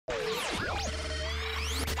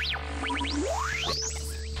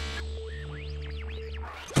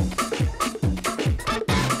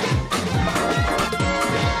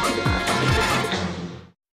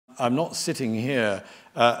I'm not sitting here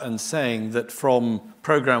and saying that from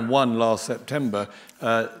programme 1 last September,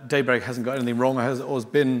 Daybreak hasn't got anything wrong or has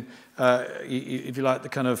been, if you like, the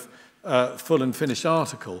kind of full and finished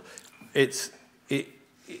article. It's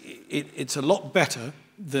a lot better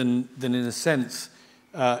than in a sense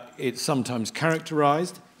it's sometimes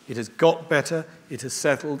characterised. It has got better, it has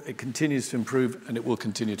settled, it continues to improve, and it will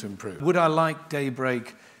continue to improve. Would I like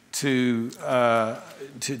Daybreak to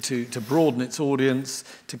broaden its audience,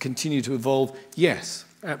 to continue to evolve? Yes,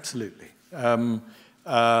 absolutely. But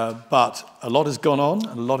a lot has gone on,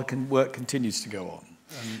 and a lot of work continues to go on.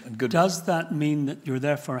 And good. Does that mean that you're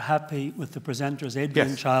therefore happy with the presenters, Adrian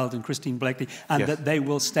Yes. Child and Christine Blakely, and Yes. that they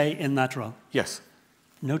will stay in that role? Yes.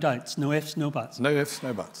 No doubts, no ifs, no buts. No ifs,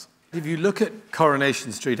 no buts. If you look at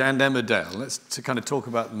Coronation Street and Emmerdale, let's to kind of talk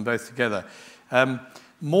about them both together,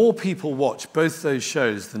 more people watch both those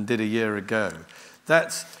shows than did a year ago.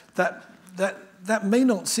 That may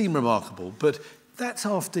not seem remarkable, but that's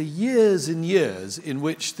after years and years in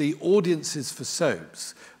which the audiences for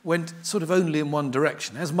soaps went sort of only in one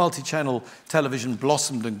direction. As multi-channel television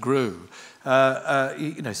blossomed and grew,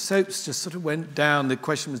 soaps just sort of went down. The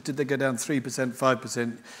question was, did they go down 3%,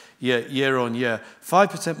 5% year on year?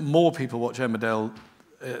 5% more people watch Emmerdale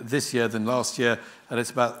this year than last year, and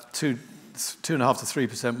it's about 2.5% to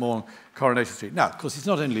 3% more on Coronation Street. Now, of course, it's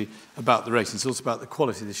not only about the ratings, it's also about the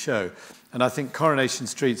quality of the show. And I think Coronation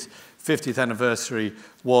Street's 50th anniversary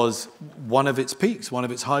was one of its peaks, one of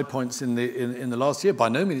its high points in the last year. By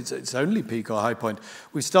no means its only peak or high point.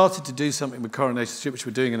 We started to do something with Coronation Street, which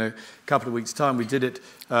we're doing in a couple of weeks' time. We did it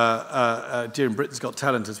during Britain's Got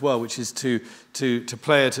Talent as well, which is to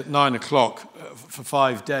play it at 9 o'clock for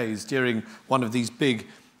 5 days during one of these big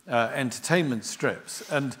entertainment strips.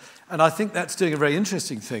 And I think that's doing a very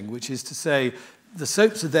interesting thing, which is to say, the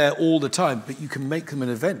soaps are there all the time, but you can make them an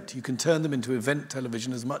event. You can turn them into event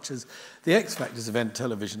television as much as the X Factor's event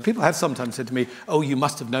television. People have sometimes said to me, oh, you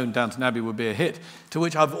must have known Downton Abbey would be a hit, to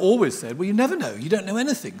which I've always said, well, you never know. You don't know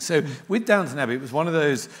anything. So with Downton Abbey, it was one of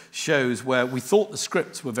those shows where we thought the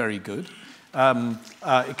scripts were very good.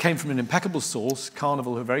 It came from an impeccable source,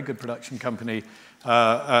 Carnival, a very good production company,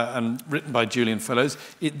 and written by Julian Fellows.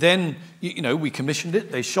 It then, we commissioned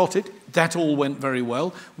it, they shot it, that all went very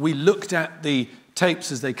well. We looked at the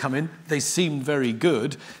tapes as they come in, they seemed very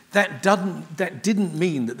good. That didn't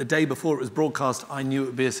mean that the day before it was broadcast I knew it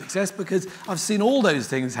would be a success, because I've seen all those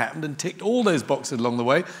things happen and ticked all those boxes along the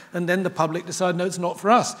way, and then the public decided, no, it's not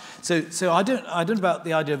for us. So I don't know about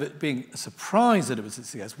the idea of it being a surprise that it was a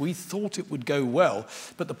success. We thought it would go well,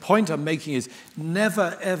 but the point I'm making is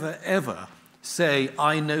never, ever, ever say,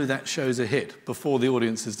 I know that show's a hit before the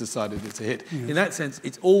audience has decided it's a hit. Yes. In that sense,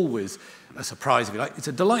 it's always a surprise, if you like. It's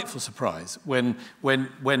a delightful surprise when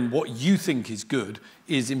what you think is good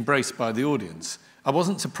is embraced by the audience. I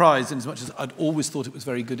wasn't surprised in as much as I'd always thought it was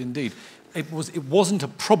very good indeed. It wasn't a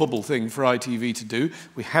probable thing for ITV to do.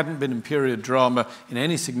 We hadn't been in period drama in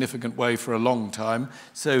any significant way for a long time.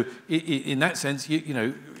 So in that sense,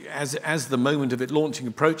 as the moment of it launching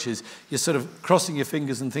approaches, you're sort of crossing your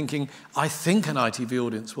fingers and thinking, I think an ITV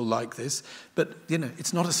audience will like this. But,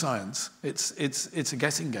 it's not a science. It's a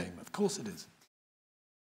guessing game. Of course it is.